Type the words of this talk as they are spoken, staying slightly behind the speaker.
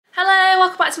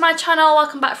back to my channel,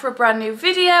 welcome back for a brand new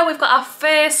video. We've got our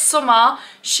first summer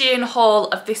Shein haul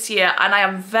of this year and I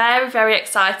am very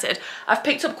excited. I've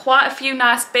picked up quite a few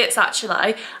nice bits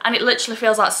actually and it literally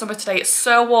feels like summer today. It's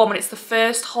so warm and it's the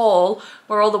first haul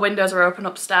where all the windows are open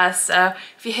upstairs, so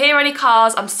if you hear any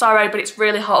cars I'm sorry, but it's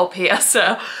really hot up here,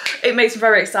 so it makes me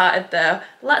very excited though.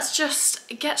 Let's just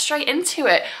get straight into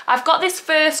it. I've got this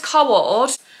first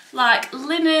co-ord, like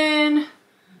linen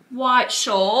white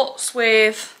shorts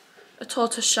with a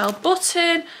tortoiseshell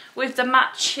button with the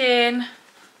matching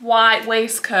white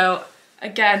waistcoat,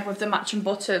 again with the matching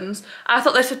buttons. I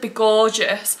thought this would be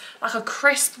gorgeous, like a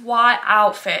crisp white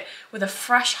outfit with a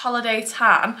fresh holiday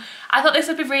tan. I thought this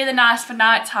would be really nice for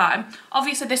night time.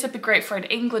 Obviously this would be great for in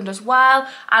England as well.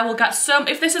 I will get some,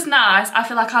 if this is nice, I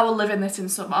feel like I will live in this in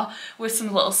summer with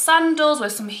some little sandals,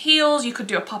 with some heels. You could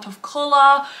do a pop of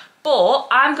colour, but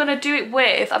I'm gonna do it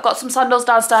with, I've got some sandals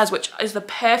downstairs which is the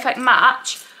perfect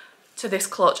match to this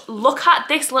clutch. Look at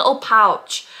this little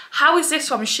pouch. How is this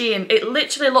from Shein? It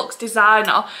literally looks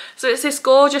designer. So it's this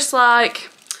gorgeous like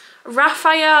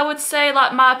Raphael, I would say,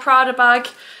 like my Prada bag,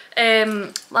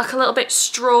 like a little bit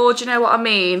straw, do you know what I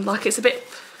mean? Like it's a bit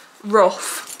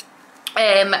rough.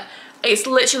 It's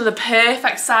literally the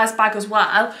perfect size bag as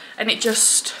well, and it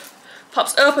just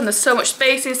pops open. There's so much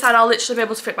space inside. I'll literally be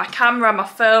able to fit my camera, my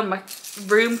phone, my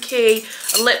room key,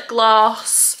 a lip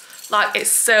gloss. Like it's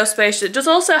so spacious. It does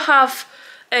also have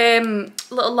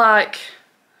little like,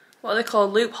 what are they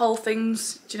called, loophole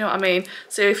things, do you know what I mean?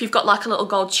 So if you've got like a little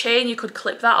gold chain you could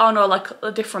clip that on, or like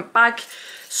a different bag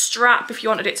strap if you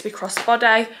wanted it to be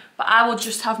crossbody. But I will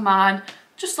just have mine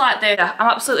just like this. I'm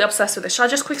absolutely obsessed with this. Shall I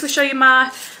just quickly show you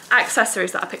my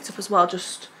accessories that I picked up as well,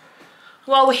 just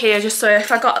while we're here, just so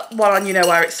if I got one on you know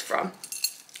where it's from.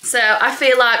 So I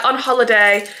feel like on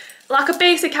holiday, like a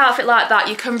basic outfit like that,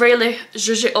 you can really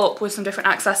zhuzh it up with some different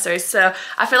accessories. So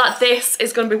I feel like this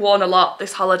is going to be worn a lot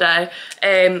this holiday.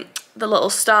 The little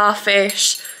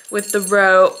starfish with the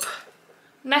rope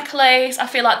necklace, I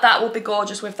feel like that will be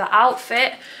gorgeous with that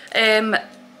outfit.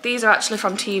 These are actually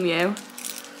from Temu.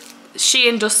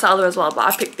 Shein does sell them as well, but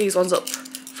I picked these ones up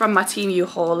from my Temu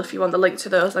haul. If you want the link to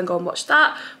those, then go and watch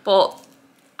that. But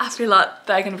I feel like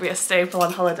they're going to be a staple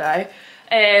on holiday.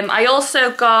 I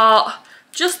also got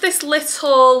just this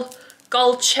little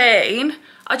gold chain.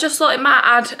 I just thought it might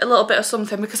add a little bit of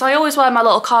something because I always wear my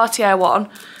little Cartier one,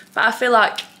 but I feel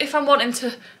like if I'm wanting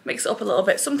to mix it up a little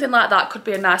bit, something like that could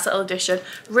be a nice little addition.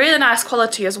 Really nice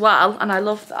quality as well, and I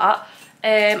love that.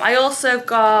 I also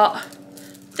got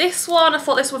this one. I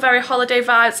thought this were very holiday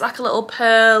vibes, like a little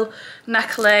pearl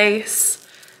necklace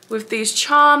with these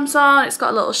charms on. It's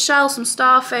got a little shell, some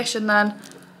starfish, and then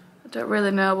I don't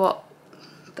really know what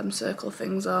them circle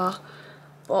things are.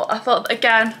 But I thought,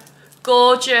 again,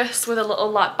 gorgeous with a little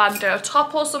like bandeau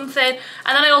top or something.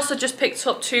 And then I also just picked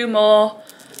up two more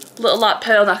little like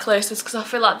pearl necklaces because I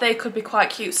feel like they could be quite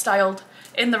cute styled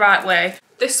in the right way.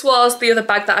 This was the other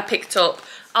bag that I picked up.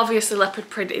 Obviously leopard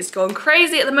print is going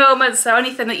crazy at the moment, so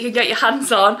anything that you can get your hands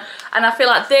on. And I feel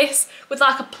like this with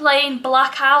like a plain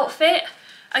black outfit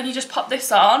and you just pop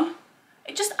this on,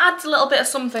 it just adds a little bit of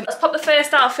something. Let's pop the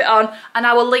first outfit on and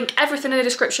I will link everything in the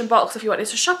description box if you wanted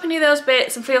to shop any of those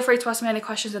bits, and feel free to ask me any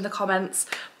questions in the comments.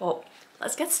 But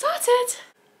let's get started.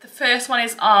 The first one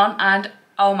is on and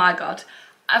oh my god,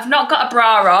 I've not got a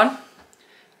bra on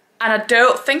and I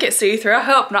don't think it's see-through. I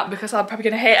hope not because I'm probably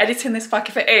going to hate editing this back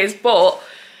if it is, but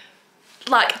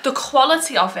like the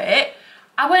quality of it,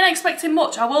 I wasn't expecting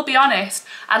much, I will be honest.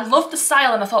 I loved the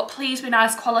style and I thought please be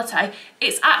nice quality.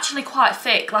 It's actually quite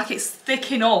thick, like it's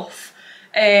thick enough.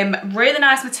 Really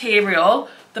nice material.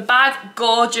 The bag,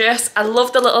 gorgeous. I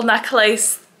love the little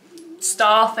necklace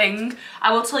star thing.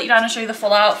 I will tilt you down and show you the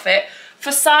full outfit.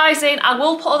 For sizing, I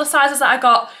will put all the sizes that I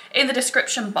got in the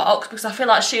description box because I feel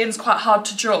like Shein's quite hard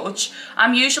to judge.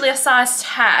 I'm usually a size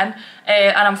 10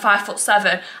 and I'm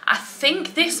 5'7". I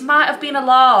think this might have been a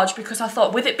large because I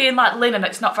thought with it being like linen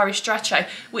it's not very stretchy,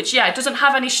 which yeah, it doesn't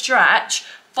have any stretch,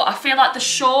 but I feel like the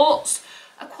shorts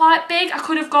are quite big. I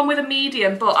could have gone with a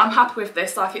medium, but I'm happy with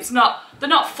this. Like it's not, they're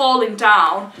not falling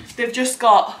down, they've just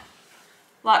got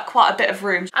like quite a bit of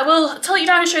room. I will tilt you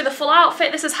down and show you the full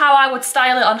outfit. This is how I would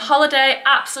style it on holiday.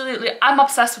 Absolutely, I'm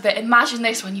obsessed with it. Imagine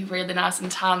this when you're really nice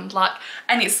and tanned, like,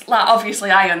 and it's like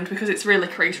obviously ironed because it's really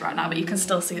creased right now, but you can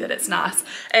still see that it's nice.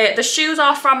 The shoes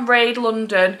are from Raid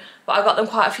London, but I got them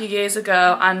quite a few years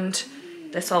ago and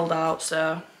they're sold out,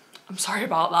 so I'm sorry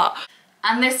about that.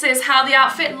 And this is how the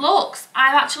outfit looks.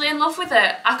 I'm actually in love with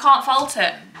it. I can't fault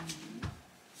it.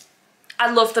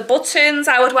 I love the buttons.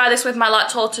 I would wear this with my like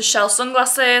tortoiseshell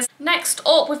sunglasses. Next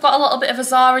up, we've got a little bit of a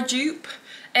Zara dupe.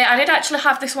 I did actually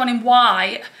have this one in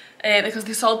white, because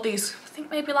they sold these, I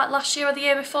think maybe like last year or the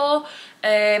year before.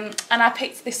 And I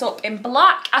picked this up in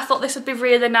black. I thought this would be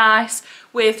really nice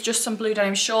with just some blue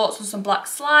denim shorts and some black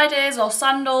sliders or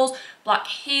sandals, black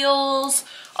heels.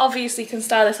 Obviously you can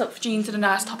style this up for jeans and a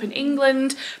nice top in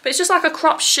England, but it's just like a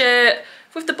crop shirt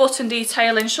with the button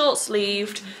detailing, short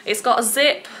sleeved. It's got a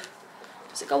zip.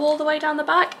 Does it go all the way down the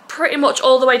back? Pretty much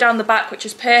all the way down the back, which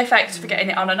is perfect for getting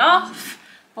it on and off.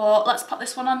 But let's put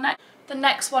this one on next. The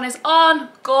next one is on,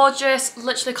 gorgeous,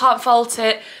 literally can't fault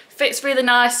it. Fits really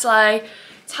nicely,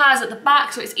 ties at the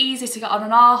back so it's easy to get on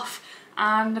and off.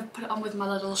 And I've put it on with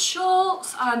my little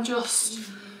shorts and just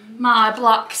my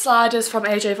black sliders from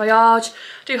AJ Voyage.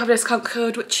 I do have a discount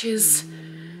code which is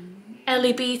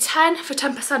LEB10 for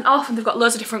 10% off, and they've got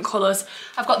loads of different colours.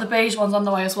 I've got the beige ones on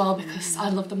the way as well because I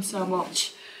love them so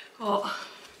much. But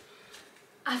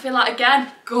I feel like,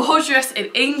 again, gorgeous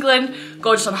in England,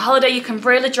 gorgeous on holiday. You can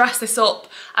really dress this up.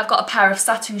 I've got a pair of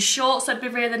satin shorts that'd be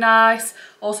really nice,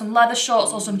 or some leather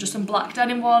shorts, or just some black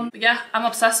denim one. But yeah, I'm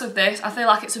obsessed with this. I feel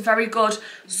like it's a very good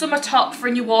summer top for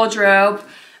in your wardrobe.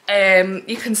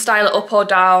 You can style it up or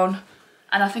down,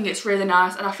 and I think it's really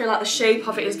nice, and I feel like the shape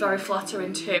of it is very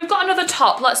flattering too. We've got another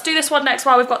top. Let's do this one next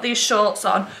while we've got these shorts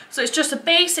on. So it's just a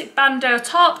basic bandeau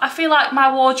top. I feel like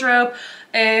my wardrobe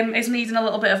is needing a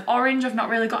little bit of orange. I've not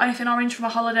really got anything orange for my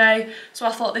holiday, so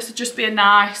I thought this would just be a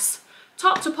nice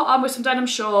top to put on with some denim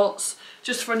shorts,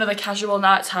 just for another casual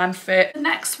nighttime fit. The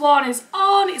next one is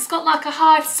on. It's got like a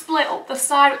high split up the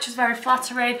side, which is very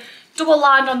flattering. Double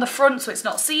lined on the front so it's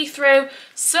not see-through.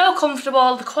 So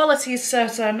comfortable. The quality is so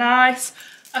nice.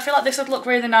 I feel like this would look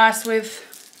really nice with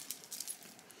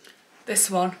this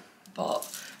one, but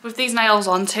with these nails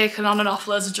on, taking on and off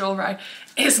loads of jewellery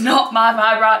is not my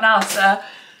vibe right now, so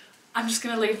I'm just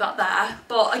going to leave that there.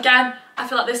 But again, I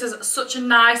feel like this is such a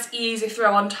nice, easy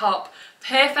throw on top.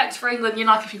 Perfect for England, you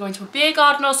know, like if you're going to a beer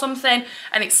garden or something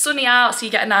and it's sunny out, so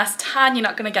you get a nice tan, you're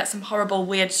not going to get some horrible,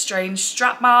 weird, strange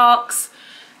strap marks.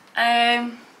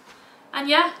 And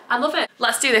yeah, I love it.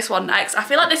 Let's do this one next. I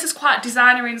feel like this is quite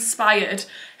designer inspired.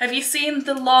 Have you seen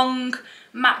the long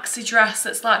maxi dress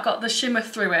that's like got the shimmer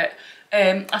through it?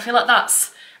 I feel like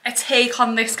that's a take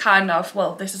on this kind of,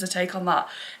 well, this is a take on that.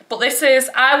 But this is,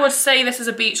 I would say this is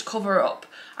a beach cover up.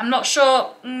 I'm not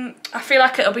sure, I feel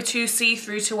like it'll be too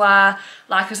see-through to wear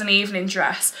like as an evening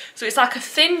dress. So it's like a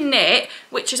thin knit,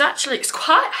 which is actually, it's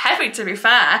quite heavy to be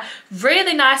fair.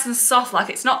 Really nice and soft,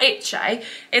 like it's not itchy,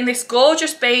 in this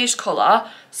gorgeous beige colour.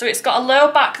 So it's got a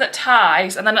low back that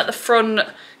ties, and then at the front,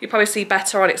 you probably see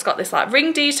better on, it's got this like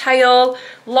ring detail,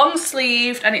 long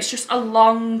sleeved, and it's just a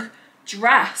long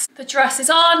dress. The dress is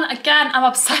on. Again, I'm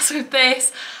obsessed with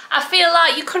this. I feel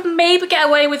like you could maybe get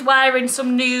away with wearing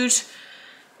some nude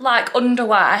like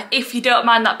underwear if you don't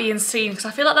mind that being seen, because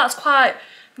I feel like that's quite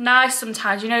nice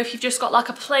sometimes, you know, if you've just got like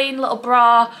a plain little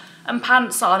bra and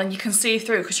pants on and you can see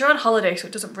through, because you're on holiday so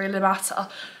it doesn't really matter.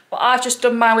 But I've just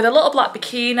done mine with a little black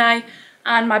bikini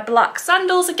and my black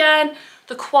sandals again.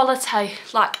 The quality,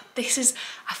 like this is,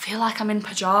 I feel like I'm in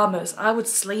pyjamas. I would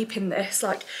sleep in this,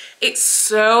 like it's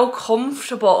so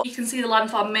comfortable. You can see the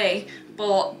length on me,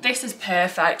 but this is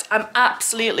perfect. I'm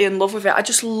absolutely in love with it. I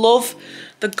just love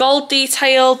the gold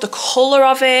detail, the colour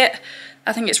of it.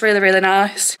 I think it's really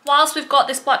nice. Whilst we've got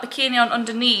this black bikini on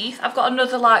underneath, I've got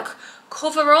another like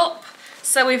cover up.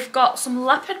 So we've got some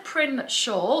leopard print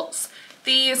shorts.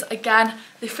 These again,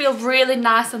 they feel really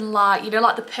nice and light, you know,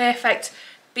 like the perfect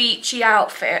beachy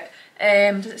outfit.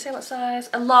 Does it say what size?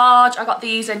 A large. I got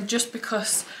these in just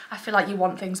because I feel like you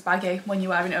want things baggy when you're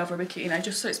wearing it over a bikini,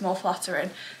 just so it's more flattering.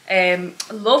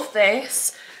 Love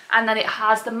this. And then it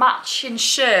has the matching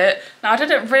shirt. Now I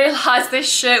didn't realise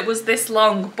this shirt was this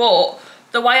long, but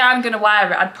the way I'm going to wear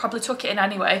it, I'd probably tuck it in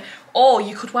anyway. Or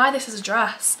you could wear this as a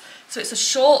dress. So it's a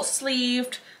short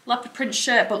sleeved leopard print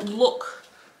shirt, but look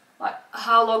like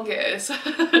how long it is.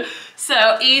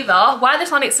 So either wear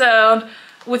this on its own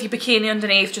with your bikini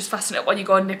underneath, just fasten it up when you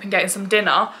go and nip and getting some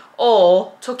dinner,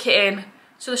 or tuck it in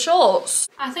to the shorts.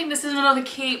 I think this is another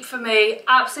keep for me.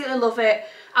 Absolutely love it.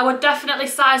 I would definitely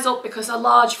size up because a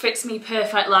large fits me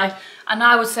perfectly, and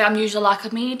I would say I'm usually like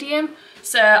a medium,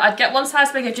 so I'd get one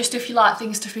size bigger just if you like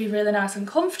things to feel really nice and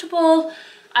comfortable.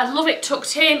 I love it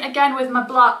tucked in again with my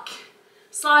black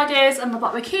sliders and my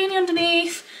black bikini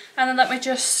underneath, and then let me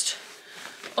just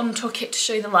untuck it to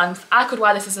show you the length. I could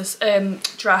wear this as a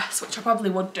dress, which I probably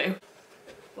would do.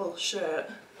 Little shirt.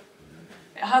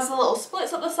 It has the little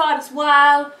splits up the side as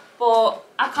well, but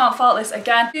I can't fault this.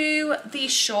 Again, do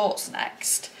these shorts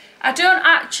next. I don't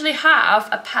actually have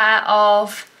a pair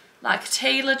of like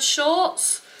tailored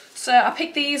shorts, So I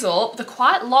picked these up. They're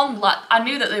quite long. Like, I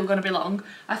knew that they were going to be long.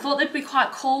 I thought they'd be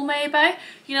quite cool maybe.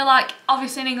 You know, like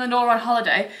obviously in England or on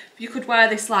holiday, you could wear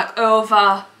this like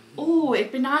over. Oh,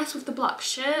 it'd be nice with the black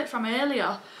shirt from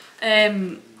earlier.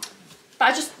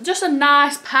 But just a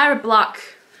nice pair of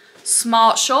black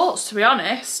smart shorts, to be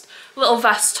honest. Little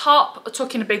vest top. I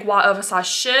tuck in a big white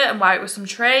oversized shirt and wear it with some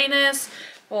trainers.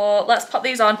 But let's pop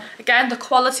these on. Again, the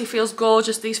quality feels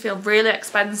gorgeous. These feel really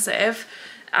expensive.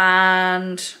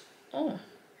 And oh,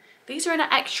 these are in an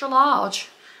extra large.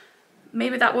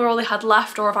 Maybe that were all they had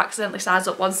left, or I've accidentally sized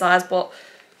up one size, but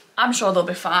I'm sure they'll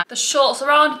be fine. The shorts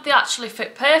are on, they actually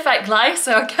fit perfectly.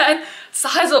 So again,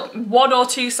 size up 1 or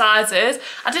 2 sizes.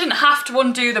 I didn't have to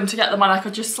undo them to get them on, I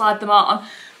could just slide them on.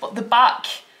 But the back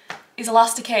is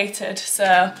elasticated,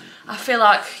 so I feel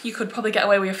like you could probably get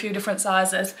away with a few different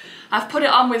sizes. I've put it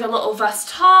on with a little vest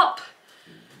top,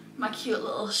 my cute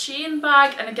little Shein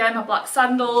bag, and again my black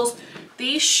sandals.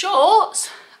 These shorts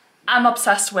I'm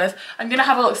obsessed with. I'm gonna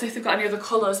have a look, see if they've got any other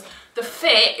colours. The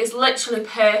fit is literally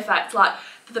perfect, like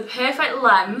the perfect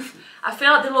length. I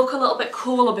feel like they look a little bit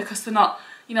cooler because they're not,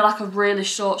 you know, like a really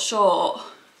short short.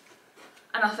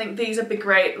 And I think these would be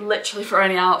great literally for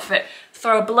any outfit.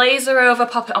 Throw a blazer over,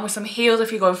 pop it on with some heels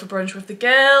if you're going for brunch with the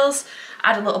girls.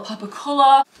 Add a little pop of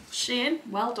colour. Shein,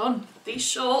 well done. These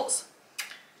shorts.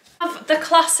 I have the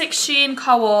classic Shein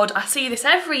cord. I see this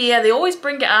every year. They always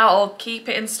bring it out or keep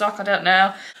it in stock, I don't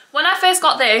know. When I first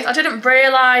got this, I didn't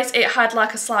realise it had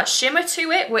like a slight shimmer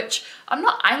to it, which I'm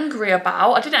not angry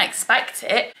about. I didn't expect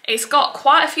it. It's got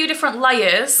quite a few different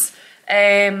layers,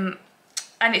 and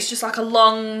it's just like a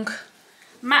long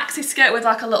maxi skirt with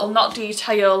like a little knot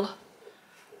detail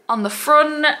on the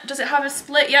front. Does it have a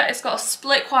split? Yeah, it's got a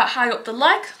split quite high up the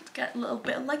leg. Get a little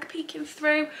bit of leg peeking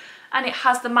through. And it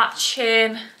has the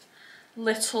matching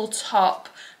little top.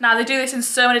 Now they do this in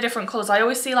so many different colours. I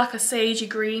always see like a sagey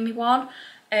greeny one.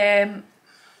 How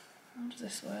does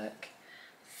this work?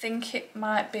 I think it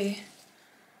might be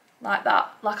like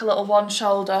that, like a little one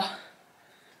shoulder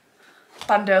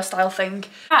bandeau style thing.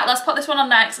 Right, let's put this one on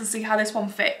next and see how this one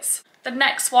fits. The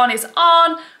next one is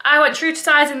on. I went true to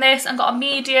size in this and got a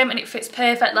medium, and it fits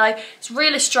perfectly. It's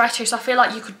really stretchy, so I feel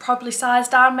like you could probably size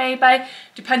down maybe,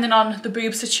 depending on the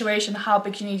boob situation, how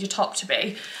big you need your top to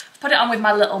be. Put it on with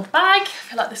my little bag. I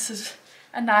feel like this is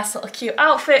a nice little cute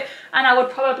outfit, and I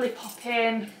would probably pop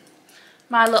in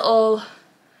my little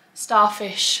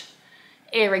starfish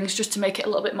earrings just to make it a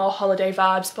little bit more holiday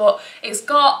vibes. But it's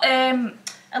got a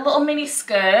little mini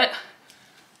skirt,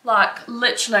 like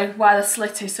literally where the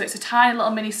slit is, so it's a tiny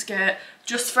little mini skirt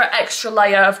just for an extra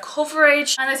layer of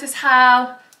coverage. And this is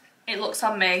how it looks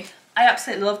on me. I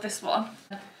absolutely love this one.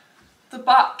 The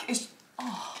back is,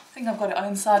 oh, I think I've got it on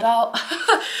inside out.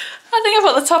 I think I've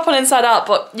got the top on inside out,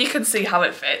 but you can see how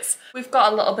it fits. We've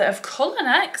got a little bit of colour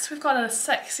next. We've got a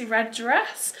sexy red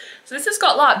dress. So this has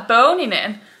got like boning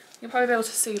in. You'll probably be able to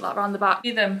see like around the back.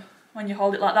 See them when you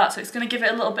hold it like that. So it's going to give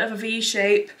it a little bit of a V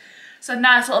shape. So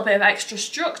nice little bit of extra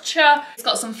structure. It's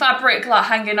got some fabric like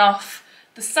hanging off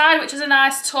the side, which is a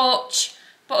nice touch.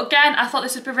 But again, I thought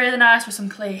this would be really nice with some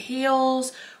clear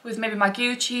heels, with maybe my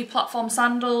Gucci platform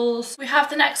sandals. We have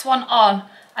the next one on.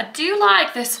 I do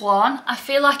like this one. I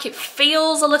feel like it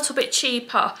feels a little bit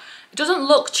cheaper. It doesn't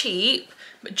look cheap,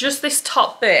 but just this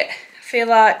top bit, I feel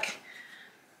like,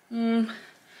 you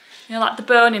know, like the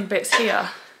boning bits here.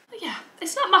 But yeah,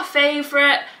 it's not my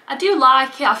favourite. I do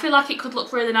like it. I feel like it could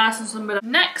look really nice on somebody.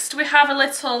 Next, we have a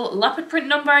little leopard print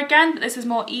number again, but this is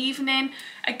more evening.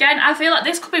 Again, I feel like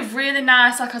this could be really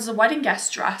nice like as a wedding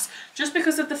guest dress, just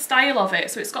because of the style of it.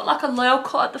 So it's got like a low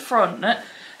cut at the front,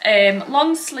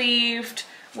 long sleeved,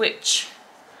 which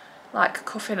like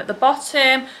cuffing at the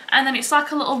bottom, and then it's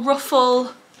like a little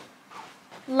ruffle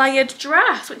layered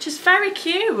dress, which is very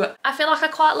cute. I feel like I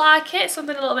quite like it.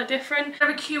 Something a little bit different,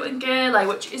 very cute and girly,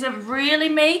 which isn't really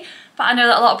me, but I know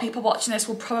that a lot of people watching this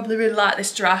will probably really like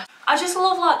this dress. I just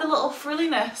love like the little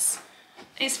frilliness.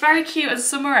 It's very cute and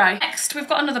summery. Next, we've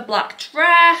got another black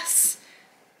dress.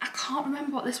 I can't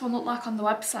remember what this one looked like on the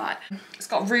website. It's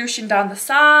got ruching down the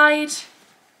side.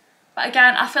 But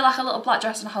again, I feel like a little black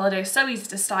dress on a holiday is so easy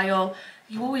to style.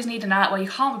 You always need a night where you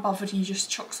can't be bothered and you just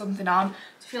chuck something on.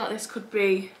 So I feel like this could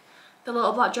be the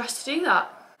little black dress to do that.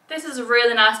 This is a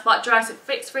really nice black dress. It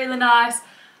fits really nice.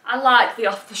 I like the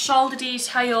off the shoulder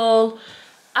detail.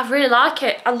 I really like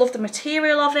it. I love the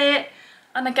material of it.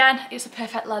 And again, it's a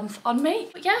perfect length on me.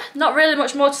 But yeah, not really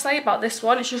much more to say about this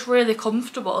one. It's just really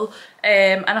comfortable.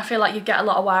 And I feel like you get a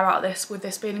lot of wear out of this with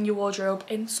this being in your wardrobe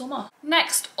in summer.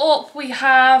 Next up, we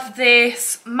have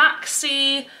this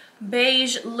maxi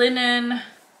beige linen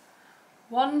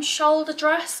one shoulder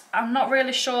dress. I'm not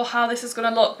really sure how this is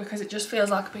going to look because it just feels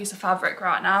like a piece of fabric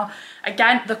right now.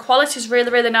 Again, the quality is really,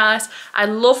 really nice. I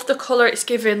love the colour. It's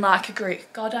giving like a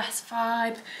Greek goddess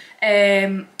vibe.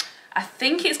 I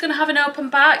think it's going to have an open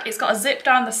back. It's got a zip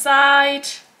down the side.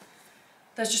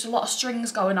 There's just a lot of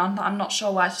strings going on that I'm not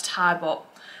sure where to tie, but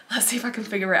let's see if I can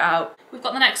figure it out. We've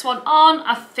got the next one on.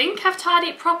 I think I've tied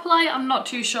it properly. I'm not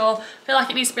too sure. I feel like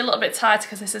it needs to be a little bit tighter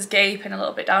because this is gaping a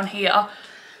little bit down here.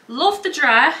 Love the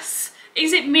dress.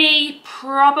 Is it me?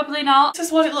 Probably not. This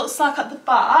is what it looks like at the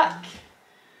back,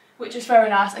 which is very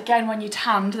nice. Again, when you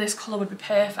tanned, this colour would be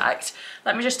perfect.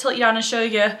 Let me just tilt you down and show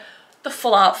you the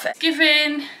full outfit.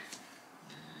 Giving,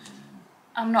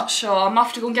 I'm not sure. I'm gonna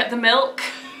have to go and get the milk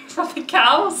from the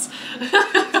cows.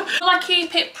 Will I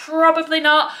keep it? Probably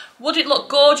not. Would it look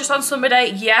gorgeous on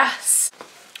somebody? Yes.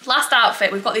 Last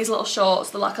outfit, we've got these little shorts.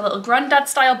 They're like a little granddad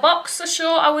style boxer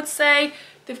short, I would say.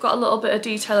 They've got a little bit of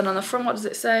detailing on the front. What does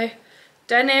it say?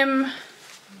 Denim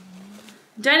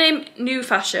new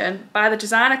fashion by the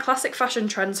designer, classic fashion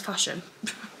trends fashion.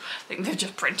 I think they've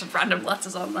just printed random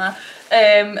letters on there.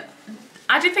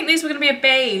 I did think these were going to be a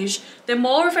beige. They're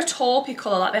more of a taupey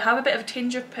colour, like they have a bit of a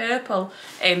tinge of purple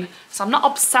in. So I'm not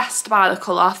obsessed by the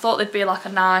colour. I thought they'd be like a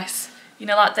nice, you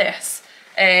know, like this.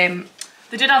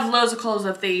 They did have loads of colours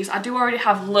of these. I do already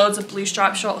have loads of blue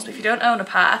striped shorts, but if you don't own a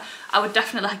pair, I would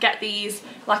definitely get these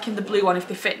like in the blue one if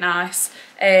they fit nice,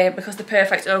 because they're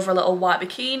perfect over a little white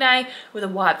bikini with a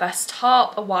white vest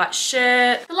top, a white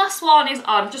shirt. The last one is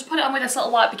on. Just put it on with this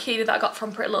little white bikini that I got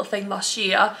from Pretty Little Thing last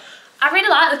year. I really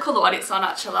like the colour when it's on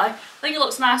actually. I think it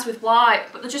looks nice with white,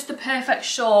 but they're just the perfect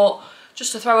short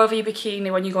just to throw over your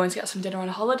bikini when you're going to get some dinner on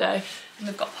a holiday. And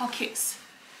they've got pockets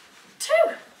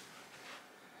too.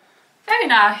 Very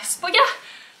nice. But yeah,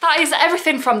 that is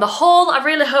everything from the haul. I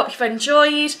really hope you've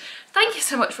enjoyed. Thank you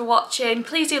so much for watching.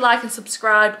 Please do like and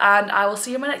subscribe, and I will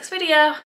see you in my next video.